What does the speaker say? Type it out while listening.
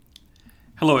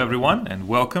Hello, everyone, and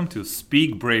welcome to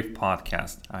Speak Brave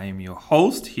podcast. I am your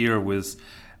host here with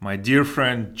my dear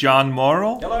friend John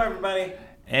Morrow. Hello, everybody.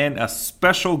 And a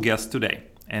special guest today.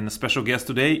 And the special guest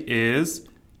today is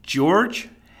George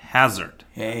Hazzard.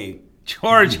 Hey.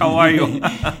 George, how are you?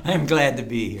 I'm glad to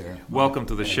be here. Welcome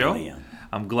to the show.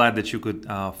 I'm glad that you could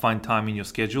find time in your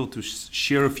schedule to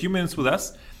share a few minutes with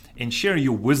us and share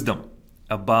your wisdom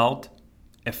about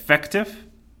effective,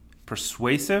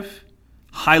 persuasive,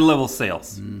 high-level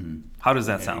sales. How does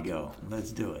that sound? There you go.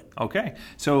 Let's do it. Okay.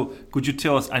 So could you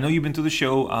tell us, I know you've been to the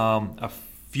show a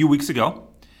few weeks ago,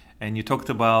 and you talked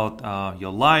about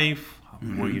your life,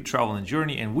 where you travel and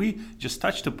journey, and we just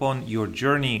touched upon your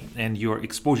journey and your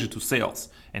exposure to sales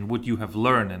and what you have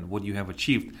learned and what you have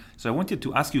achieved. So I wanted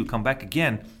to ask you to come back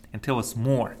again and tell us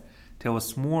more. Tell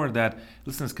us more that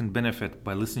listeners can benefit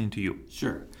by listening to you.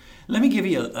 Sure. Let me give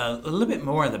you a little bit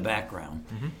more of the background.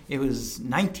 It was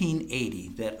 1980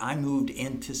 that I moved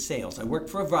into sales. I worked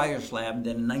for a virus lab.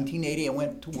 Then in 1980, I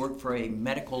went to work for a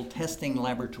medical testing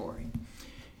laboratory.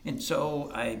 And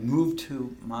so I moved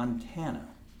to Montana.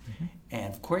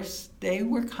 And of course, they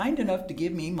were kind enough to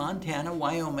give me Montana,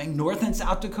 Wyoming, North and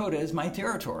South Dakota as my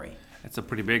territory. It's a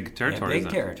pretty big territory. Big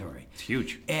territory. It's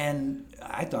huge. And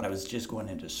I thought I was just going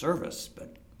into service,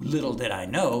 but little did I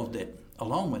know that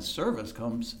along with service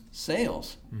comes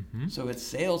sales. So it's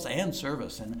sales and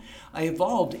service. And I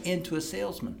evolved into a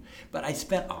salesman. But I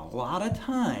spent a lot of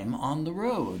time on the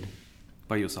road.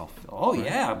 By yourself? Oh, right.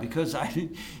 Yeah, because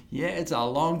it's a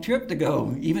long trip to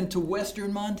go, even to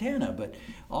western Montana. But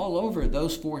all over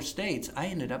those 4 states, I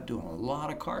ended up doing a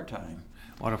lot of car time.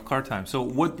 A lot of car time. So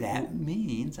what? That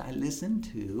means I listened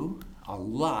to a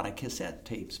lot of cassette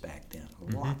tapes back then,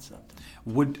 lots of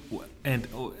them.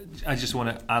 I just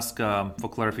want to ask for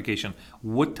clarification.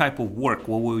 What type of work?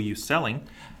 What were you selling,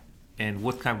 and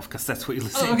what kind of cassettes were you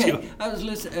listening to?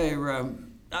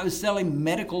 I was selling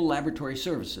medical laboratory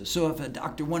services. So if a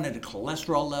doctor wanted a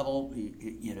cholesterol level,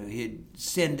 he'd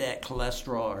send that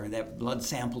cholesterol or that blood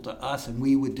sample to us, and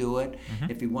we would do it.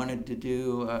 If he wanted to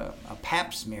do a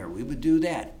pap smear, we would do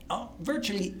that.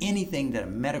 Virtually anything that a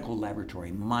medical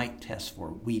laboratory might test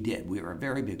for, we did. We were a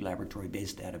very big laboratory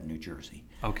based out of New Jersey.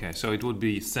 Okay, so it would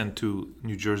be sent to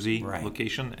New Jersey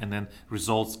location, and then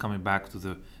results coming back to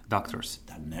the doctors.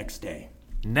 The next day.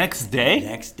 Next day?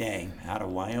 Next day, out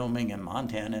of Wyoming and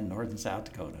Montana and North and South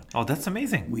Dakota. Oh, that's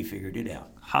amazing. We figured it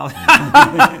out. How?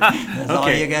 That's all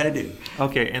you got to do.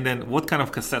 Okay, and then what kind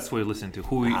of cassettes were you listening to?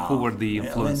 Who were the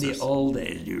influencers? In the old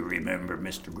days, do you remember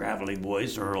Mr. Gravelly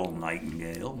Voice, Earl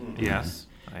Nightingale? Yes,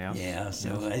 I am. Yeah,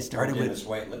 so I started with...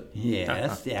 Whiteley.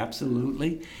 Yes,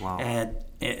 absolutely. Wow.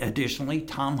 Additionally,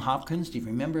 Tom Hopkins, do you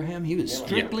remember him? He was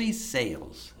strictly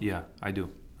sales. Yeah, I do.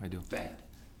 Fact.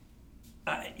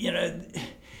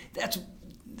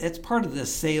 That's part of the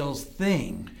sales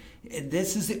thing.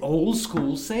 This is the old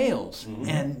school sales.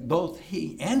 And both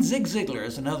he and Zig Ziglar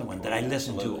is another one that I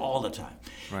listen to all the time.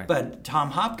 Right. But Tom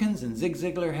Hopkins and Zig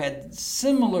Ziglar had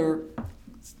similar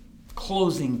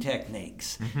closing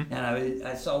techniques. And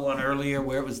I saw one earlier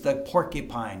where it was the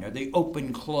porcupine or the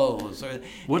open close.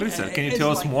 What is it? Can you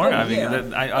tell us more?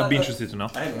 I'd be interested to know.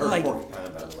 I haven't heard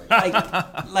porcupine, by the way.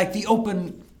 like the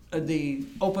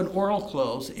open oral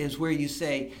close is where you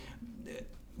say,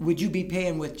 would you be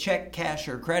paying with check, cash,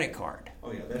 or credit card?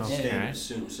 Oh, yeah, that's standard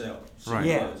assumed sale. Right.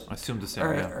 Yeah. Assume the sale,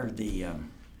 Or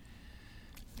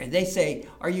they say,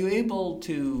 are you able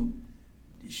to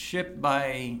ship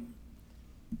by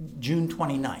June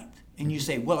 29th? And you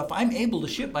say, well, if I'm able to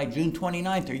ship by June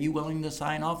 29th, are you willing to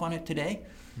sign off on it today?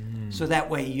 So that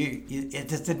way,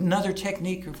 it's another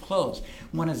technique of close.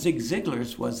 One of Zig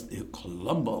Ziglar's was the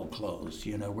Columbo close,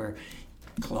 where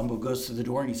Columbo goes to the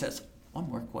door and he says, one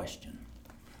more question.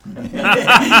 And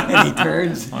he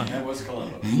turns. That was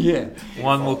Columbo. Yeah.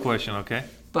 One more question, okay?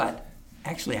 But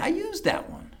actually, I used that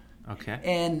one. Okay.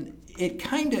 And it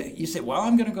kind of, you say, well,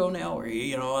 I'm going to go now, or,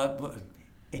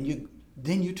 and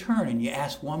then you turn and you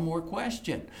ask one more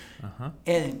question.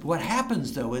 And what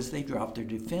happens, though, is they drop their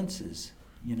defenses.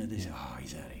 They say, oh,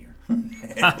 he's out of here.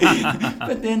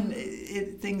 But then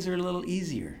things are a little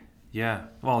easier. Yeah.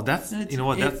 Well, that's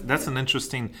an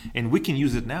interesting, and we can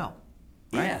use it now.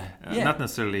 Right? Yeah. Not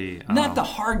necessarily... not the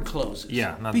hard closes.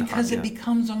 Yeah, not because it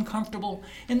becomes uncomfortable.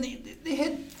 And they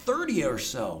had 30 or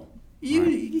so.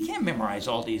 You can't memorize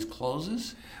all these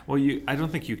closes. Well, I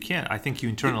don't think you can. I think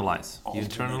you internalize. You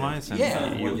internalize.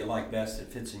 And what you like best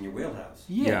that fits in your wheelhouse.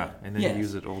 Yeah, and then you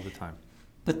use it all the time.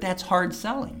 But that's hard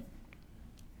selling.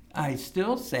 I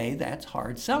still say that's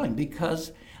hard selling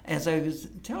because, as I was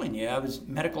telling you, I was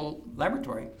medical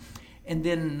laboratory. And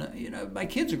then, my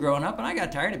kids are growing up, and I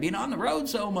got tired of being on the road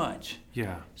so much.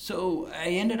 Yeah. So I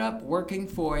ended up working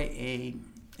for an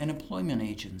employment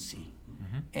agency.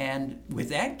 Mm-hmm. And with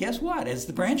that, guess what? As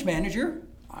the branch manager,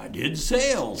 I did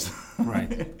sales.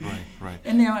 Right.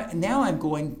 And now I'm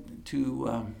going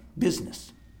to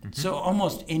business. Mm-hmm. So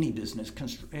almost any business,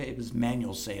 it was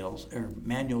manual sales or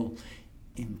manual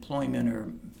employment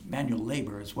or manual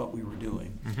labor is what we were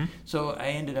doing. Mm-hmm. So I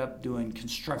ended up doing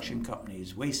construction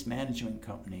companies, waste management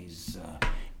companies,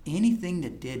 anything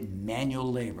that did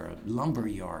manual labor, lumber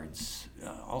yards,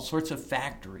 all sorts of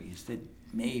factories that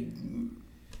made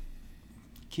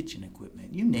kitchen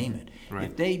equipment, you name it. Right.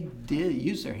 If they did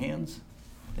use their hands,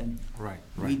 then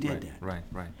we did that.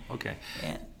 Right. Okay.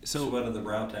 And So what of the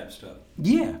brow type stuff?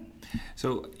 yeah.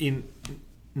 So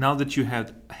now that you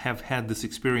have had this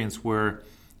experience where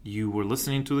you were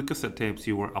listening to the cassette tapes,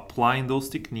 you were applying those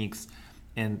techniques,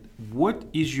 and what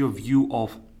is your view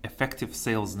of effective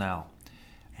sales now?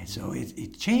 And so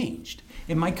it changed.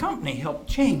 And my company helped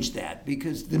change that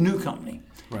because the new company,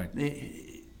 Right.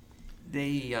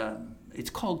 It's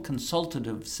called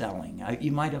consultative selling.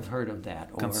 You might have heard of that.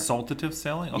 Or, Consultative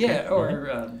selling? Okay. Yeah,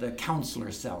 or the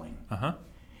counselor selling. Uh-huh.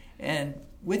 And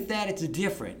with that, it's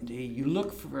different. You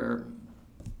look for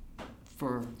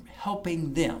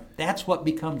helping them. That's what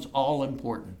becomes all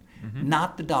important. Mm-hmm.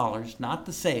 Not the dollars, not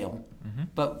the sale, mm-hmm.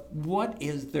 but what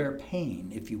is their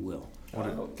pain, if you will.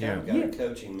 Kind of got a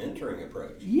coaching, mentoring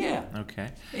approach. Yeah. Okay.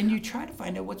 And you try to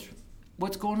find out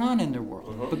what's going on in their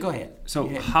world. Mm-hmm. But go ahead. So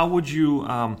how would you,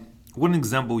 one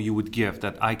example you would give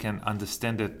that I can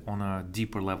understand it on a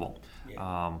deeper level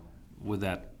with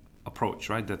that approach,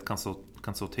 right? That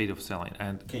consultative selling.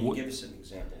 And can you give us an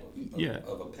example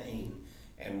of a pain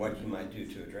and what you might do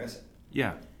to address it?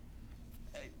 Yeah.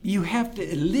 You have to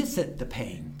elicit the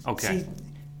pain. Okay. See,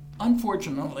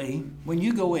 unfortunately, when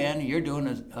you go in and you're doing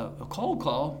a cold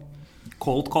call.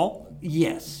 Cold call?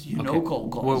 Yes, know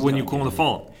cold calls. Well, when you call on the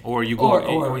phone, or you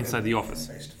go inside the office.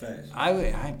 Face to face.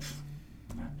 I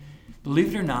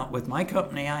believe it or not, with my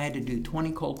company, I had to do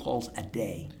 20 cold calls a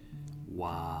day.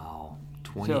 Wow,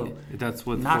 20. So that's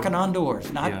what knocking on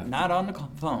doors, not on the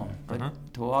phone, but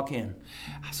to walk in.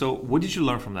 So, what did you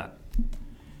learn from that?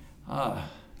 How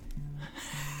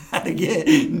to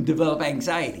develop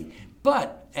anxiety.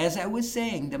 But as I was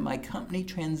saying, that my company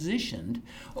transitioned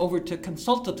over to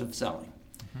consultative selling.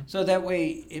 So that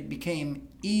way it became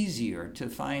easier to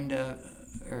find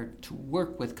or to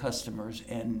work with customers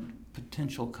and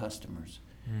potential customers.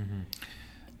 Mm-hmm.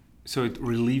 So it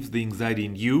relieves the anxiety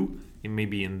in you, and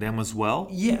maybe in them as well?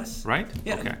 Yes. Right?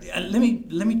 Yeah. Okay.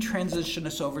 Let me transition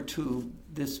us over to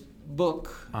this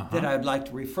book that I'd like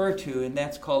to refer to, and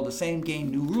that's called The Same Game,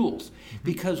 New Rules. Mm-hmm.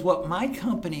 Because what my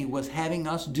company was having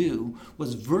us do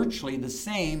was virtually the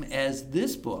same as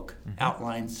this book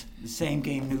outlines, The Same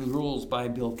Game, New Rules by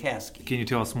Bill Caskey. Can you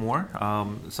tell us more?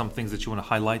 Some things that you want to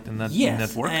highlight in that, yes. in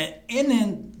that work? And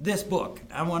in this book,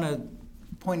 I want to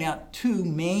point out two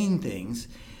main things,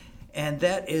 and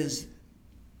that is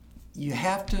you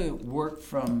have to work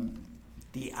from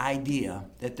the idea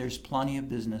that there's plenty of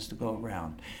business to go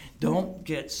around. Don't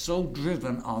get so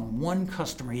driven on one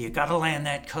customer. You got to land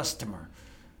that customer.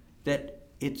 That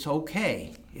it's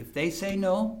okay. If they say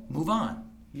no, move on.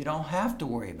 You don't have to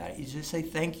worry about it. You just say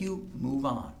thank you, move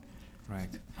on. Right.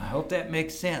 I hope that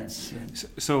makes sense.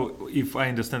 So if I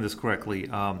understand this correctly,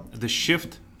 the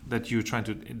shift that you're trying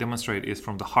to demonstrate is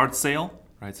from the hard sale,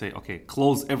 right? Say, okay,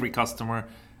 close every customer,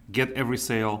 get every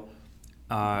sale.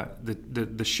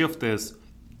 The shift is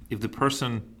if the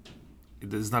person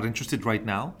is not interested right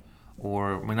now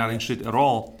or we're not interested at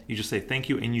all, you just say thank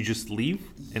you and you just leave.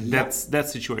 And that's that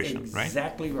situation, right?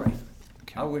 Exactly right.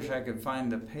 Okay. I wish I could find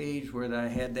the page where I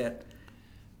had that.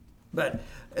 But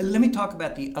let me talk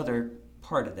about the other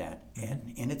part of that.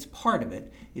 And it's part of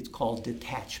it. It's called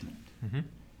detachment.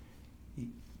 Mm-hmm.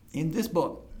 In this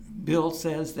book, Bill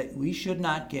says that we should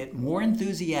not get more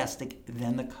enthusiastic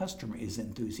than the customer is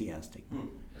enthusiastic.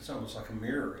 It's almost like a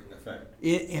mirroring effect.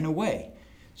 In a way.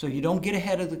 So you don't get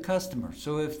ahead of the customer.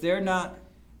 So if they're not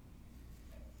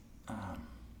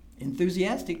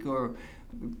enthusiastic or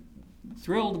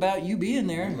thrilled about you being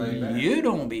there, you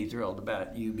don't be thrilled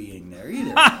about you being there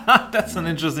either. That's an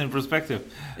interesting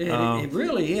perspective. It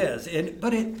really is.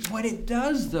 But what it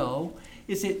does, though,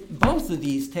 is both of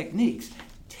these techniques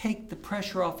take the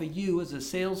pressure off of you as a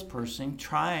salesperson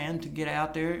trying to get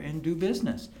out there and do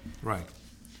business. Right.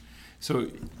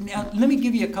 So now, let me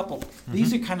give you a couple. Mm-hmm.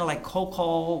 These are kind of like cold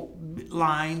call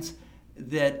lines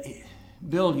that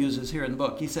Bill uses here in the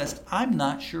book. He says, I'm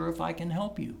not sure if I can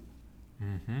help you.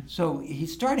 Mm-hmm. So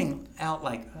he's starting out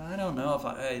like, I don't know if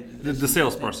I... The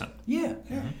salesperson. Yeah.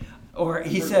 Mm-hmm. Or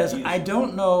he says, I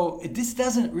don't know, this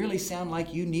doesn't really sound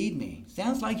like you need me.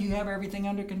 Sounds like you have everything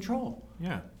under control.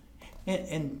 Yeah.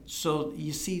 And so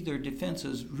you see their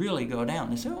defenses really go down.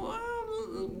 They say, well,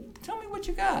 tell me what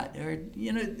you got, or,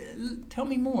 tell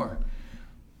me more.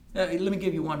 Let me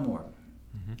give you one more.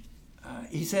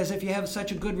 He says, if you have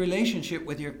such a good relationship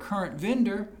with your current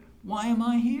vendor, why am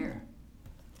I here?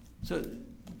 So,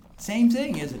 same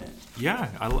thing, isn't it? Yeah,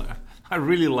 I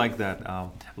really like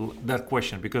that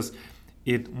question, because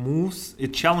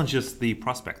it challenges the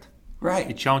prospect. Right.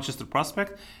 It challenges the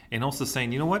prospect, and also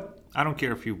saying, you know what, I don't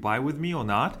care if you buy with me or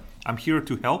not. I'm here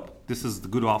to help. This is the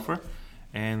good offer,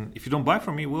 and if you don't buy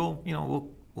from me, we'll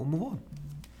move on.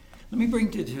 Let me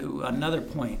bring you to another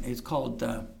point. It's called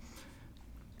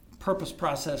purpose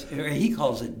process, or he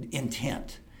calls it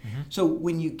intent. So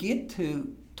when you get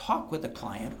to talk with a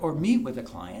client or meet with a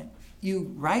client,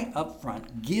 you right up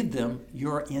front give them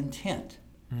your intent.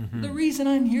 The reason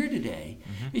I'm here today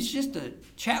is just to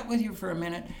chat with you for a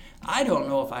minute. I don't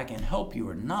know if I can help you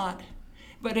or not,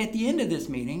 but at the end of this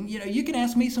meeting, you can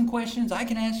ask me some questions, I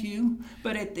can ask you,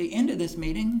 but at the end of this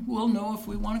meeting, we'll know if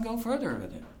we want to go further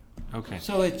with it. Okay.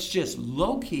 So it's just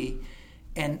low key,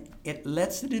 and it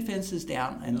lets the defenses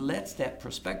down and lets that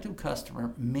prospective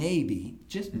customer maybe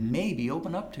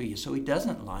open up to you, so he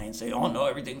doesn't lie and say, oh no,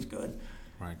 everything's good.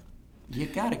 Right. You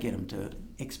got to get them to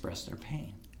express their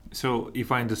pain. So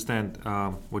if I understand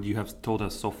what you have told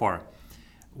us so far,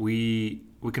 we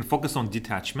can focus on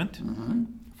detachment.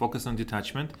 Focus on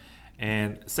detachment.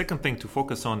 And second thing to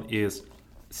focus on is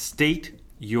state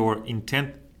your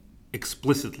intent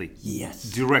explicitly. Yes.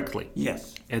 Directly.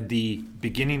 Yes. At the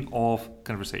beginning of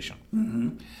conversation.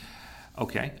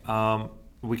 Okay.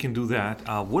 We can do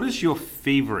that. What is your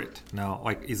favorite now?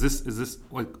 Like, is this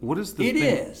like, what is the It thing?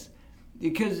 is.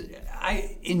 Because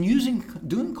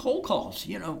doing cold calls,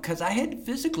 because I had to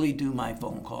physically do my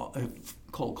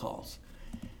cold calls.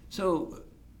 So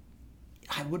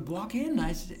I would walk in and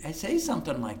I say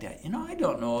something like that. I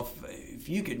don't know if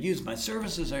you could use my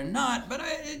services or not, but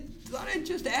I thought I'd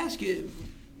just ask you,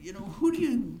 what do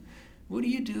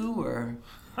you do? Or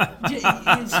you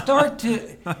start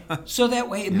to, so that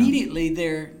way immediately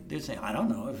they're saying, I don't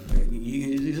know if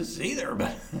you just either,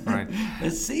 but right.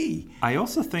 Let's see. I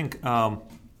also think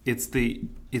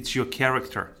it's your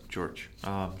character, George.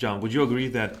 John, would you agree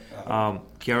that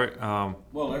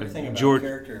well, everything about George,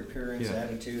 character, appearance,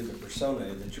 attitude, the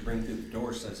persona that you bring through the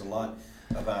door says a lot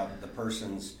about the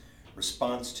person's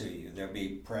response to you.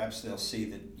 They'll see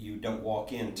that you don't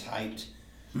walk in tight,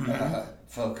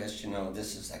 focused. I got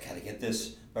to get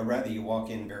this, but rather you walk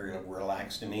in very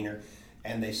relaxed demeanor,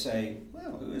 and they say,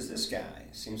 "Well, who is this guy?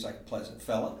 Seems like a pleasant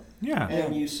fella." Yeah.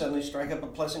 And you suddenly strike up a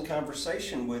pleasant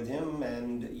conversation with him,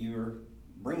 and you're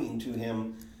bringing to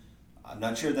him, I'm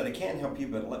not sure that I can help you,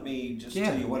 but let me just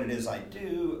tell you what it is I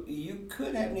do. You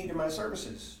could have need of my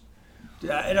services.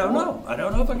 I don't know. I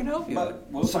don't know if I can help you. But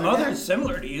we'll some find others out.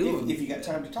 similar to you. If you got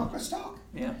time to talk, let's talk.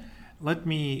 Yeah. let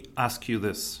me ask you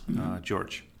this,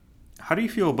 George. How do you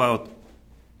feel about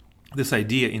this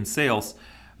idea in sales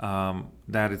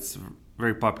that it's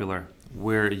very popular,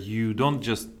 where you don't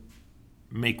just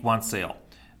make one sale,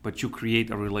 but you create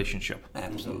a relationship?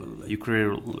 Absolutely. You create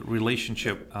a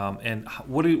relationship. And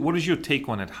what is your take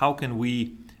on it? How can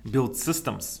we build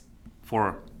systems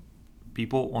for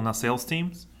people on our sales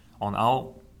teams,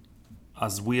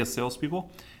 as we as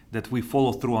salespeople, that we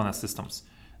follow through on our systems,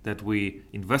 that we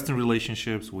invest in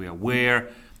relationships, we are aware?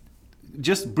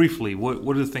 Just briefly,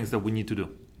 what are the things that we need to do?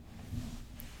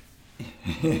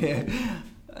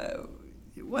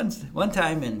 One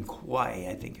time in Hawaii,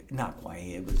 I think, not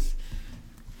Hawaii,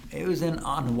 it was on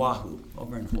Oahu,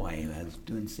 over in Hawaii. I was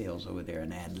doing sales over there,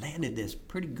 and I had landed this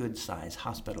pretty good size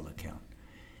hospital account.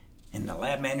 And the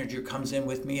lab manager comes in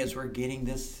with me as we're getting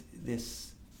this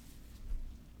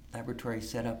laboratory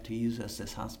set up to use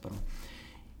this hospital.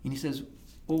 And he says,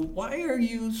 well, why are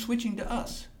you switching to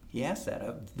us? He asked that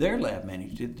of their lab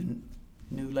manager, did the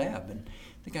new lab. And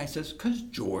the guy says, because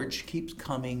George keeps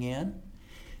coming in.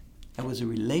 That was a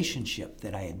relationship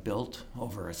that I had built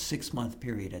over a 6-month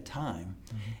period of time.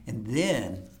 Mm-hmm.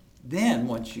 And then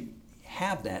once you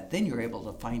have that, then you're able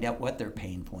to find out what their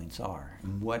pain points are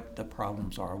and what the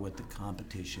problems are with the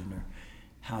competition, or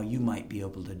how you might be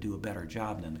able to do a better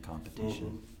job than the competition.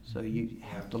 Mm-hmm. So you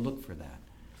have to look for that.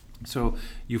 So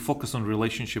you focus on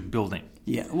relationship building.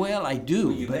 Yeah, well, I do,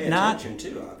 well, you but pay not.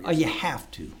 Attention too, obviously. You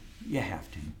have to. You have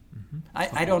to. Mm-hmm.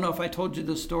 I don't know if I told you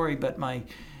the story, but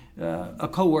a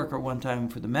coworker one time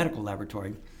for the medical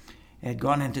laboratory had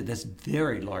gone into this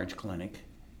very large clinic,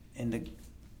 and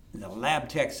the lab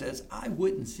tech says, I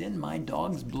wouldn't send my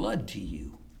dog's blood to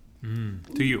you.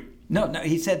 To you? No,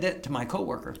 he said that to my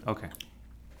coworker. Okay.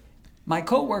 My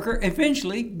coworker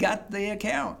eventually got the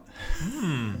account.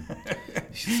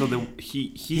 So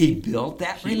He built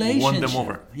that relationship. Won them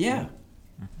over. Yeah.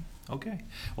 Okay.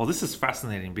 Well, this is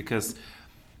fascinating because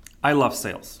I love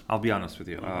sales. I'll be honest with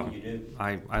you. You do.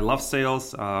 I love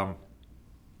sales. I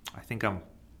think I'm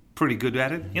pretty good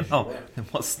at it,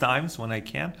 most times when I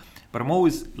can. But I'm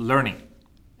always learning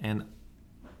and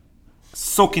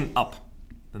soaking up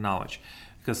the knowledge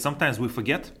because sometimes we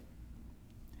forget.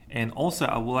 And also,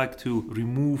 I would like to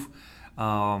remove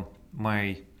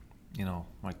my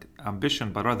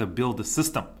ambition, but rather build a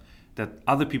system that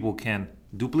other people can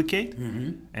duplicate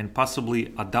and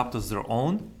possibly adopt as their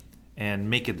own and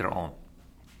make it their own.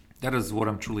 That is what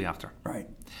I'm truly after. Right.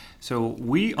 So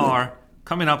we are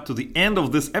coming up to the end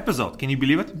of this episode. Can you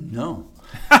believe it? No.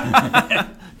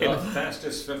 The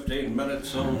fastest 15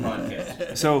 minutes on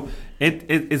podcast. So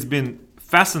it's been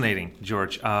fascinating,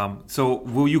 George. So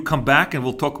will you come back and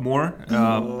we'll talk more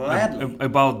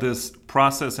about this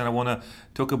process? And I want to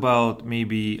talk about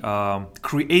maybe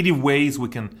creative ways we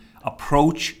can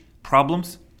approach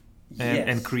problems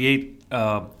and create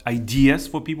ideas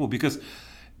for people. Because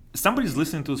somebody's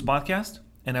listening to this podcast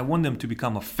and I want them to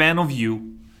become a fan of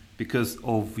you because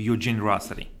of your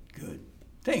generosity. Good.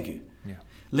 Thank you. Yeah.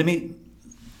 Let me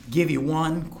give you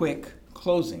one quick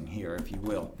closing here, if you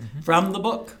will, from the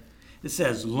book. It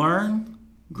says, learn,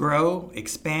 grow,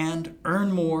 expand,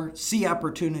 earn more, see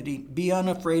opportunity, be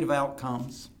unafraid of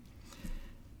outcomes,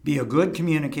 be a good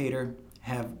communicator,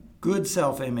 have good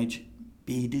self-image,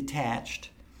 be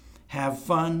detached, have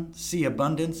fun, see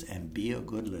abundance, and be a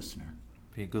good listener.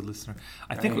 Be a good listener.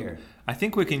 I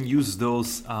think we can use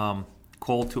those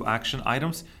call to action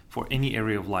items for any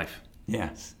area of life.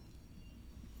 Yes.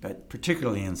 But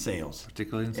particularly in sales.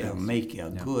 It'll make you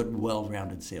a good,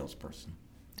 well-rounded salesperson.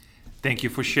 Thank you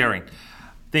for sharing.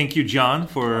 Thank you, John,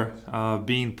 for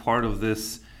being part of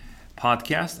this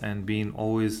podcast and being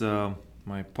always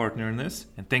my partner in this.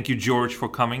 And thank you, George, for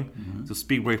coming to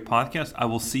Speak Brave podcast. I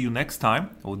will see you next time.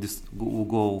 We'll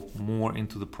go more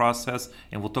into the process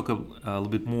and we'll talk a little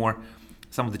bit more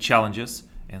some of the challenges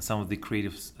and some of the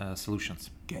creative solutions.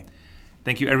 Okay.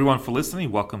 Thank you, everyone, for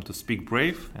listening. Welcome to Speak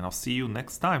Brave, and I'll see you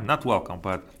next time. Not welcome,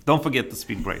 but don't forget to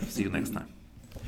speak brave. See you next time.